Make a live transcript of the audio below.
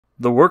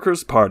The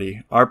Workers'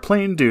 Party, Our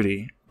Plain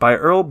Duty by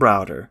Earl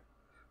Browder,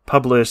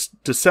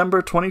 published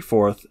December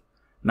 24th,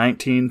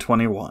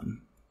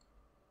 1921.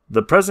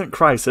 The present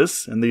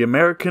crisis in the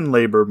American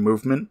labor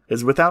movement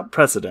is without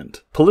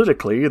precedent.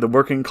 Politically, the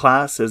working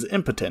class is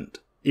impotent.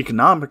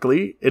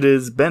 Economically, it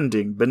is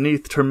bending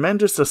beneath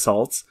tremendous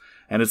assaults,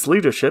 and its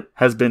leadership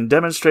has been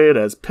demonstrated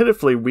as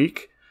pitifully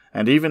weak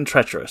and even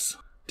treacherous.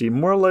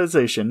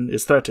 Demoralization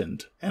is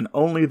threatened, and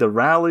only the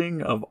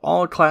rallying of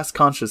all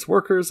class-conscious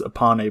workers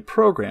upon a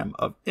program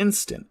of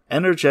instant,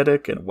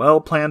 energetic, and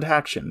well-planned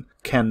action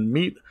can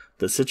meet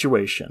the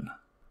situation.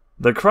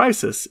 The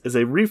crisis is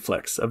a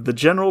reflex of the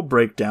general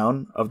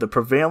breakdown of the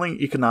prevailing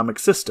economic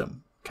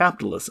system,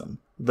 capitalism.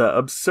 The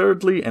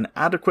absurdly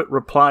inadequate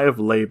reply of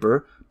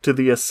labor to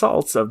the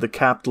assaults of the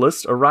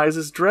capitalist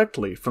arises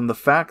directly from the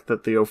fact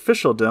that the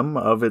officialdom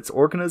of its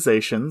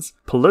organizations,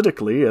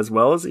 politically as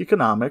well as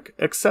economic,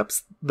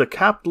 accepts the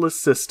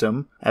capitalist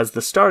system as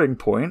the starting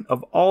point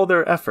of all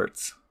their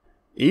efforts.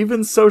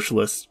 Even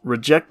socialists,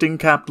 rejecting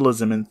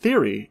capitalism in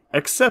theory,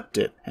 accept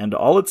it and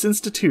all its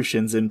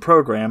institutions in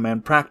program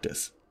and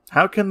practice.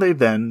 How can they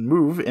then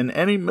move in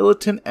any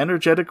militant,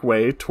 energetic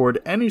way toward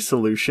any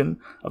solution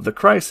of the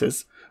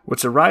crisis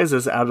which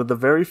arises out of the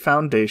very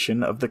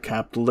foundation of the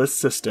capitalist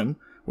system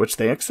which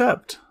they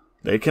accept?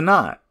 They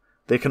cannot.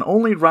 They can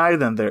only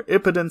writhe in their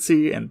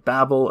impotency and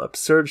babble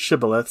absurd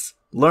shibboleths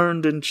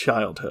learned in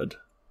childhood.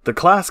 The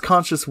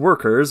class-conscious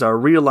workers are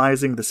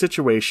realizing the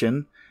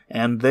situation,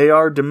 and they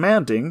are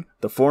demanding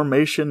the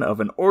formation of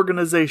an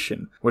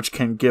organization which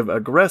can give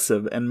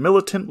aggressive and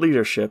militant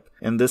leadership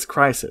in this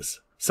crisis.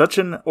 Such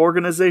an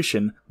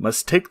organization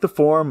must take the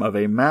form of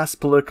a mass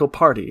political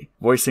party,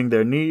 voicing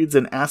their needs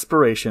and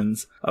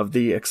aspirations of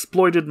the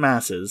exploited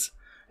masses,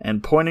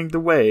 and pointing the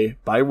way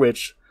by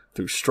which,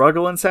 through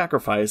struggle and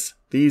sacrifice,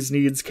 these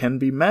needs can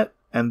be met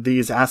and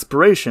these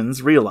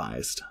aspirations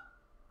realized.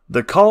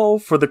 The call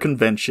for the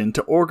convention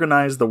to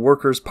organize the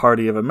Workers'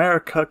 Party of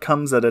America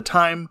comes at a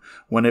time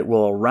when it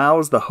will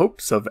arouse the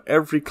hopes of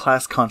every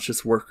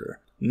class-conscious worker.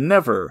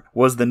 Never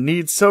was the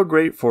need so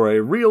great for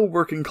a real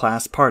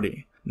working-class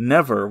party.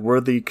 Never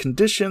were the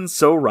conditions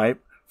so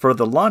ripe for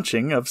the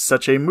launching of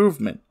such a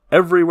movement.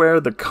 Everywhere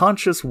the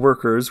conscious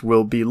workers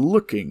will be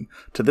looking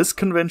to this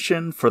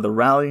convention for the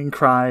rallying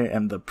cry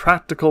and the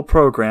practical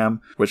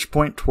program which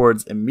point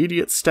towards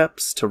immediate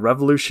steps to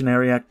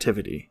revolutionary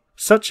activity.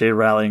 Such a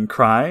rallying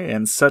cry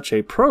and such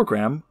a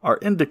program are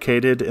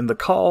indicated in the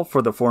call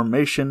for the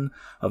formation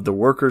of the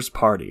Workers'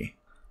 Party.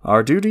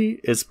 Our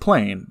duty is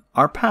plain.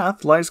 Our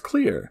path lies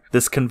clear.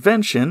 This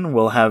convention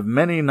will have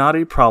many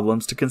knotty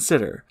problems to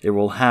consider. It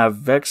will have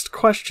vexed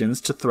questions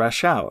to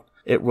thresh out.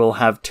 It will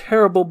have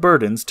terrible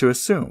burdens to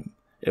assume.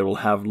 It will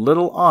have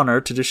little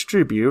honor to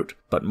distribute,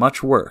 but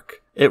much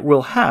work. It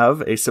will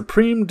have a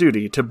supreme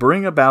duty to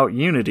bring about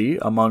unity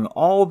among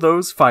all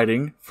those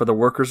fighting for the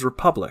workers'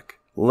 republic.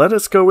 Let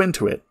us go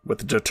into it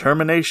with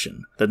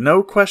determination that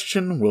no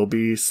question will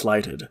be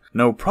slighted,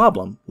 no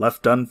problem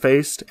left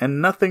unfaced,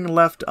 and nothing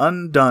left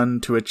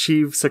undone to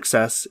achieve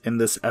success in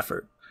this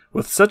effort.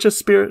 With such a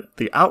spirit,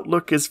 the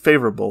outlook is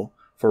favorable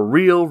for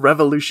real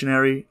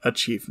revolutionary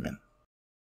achievement.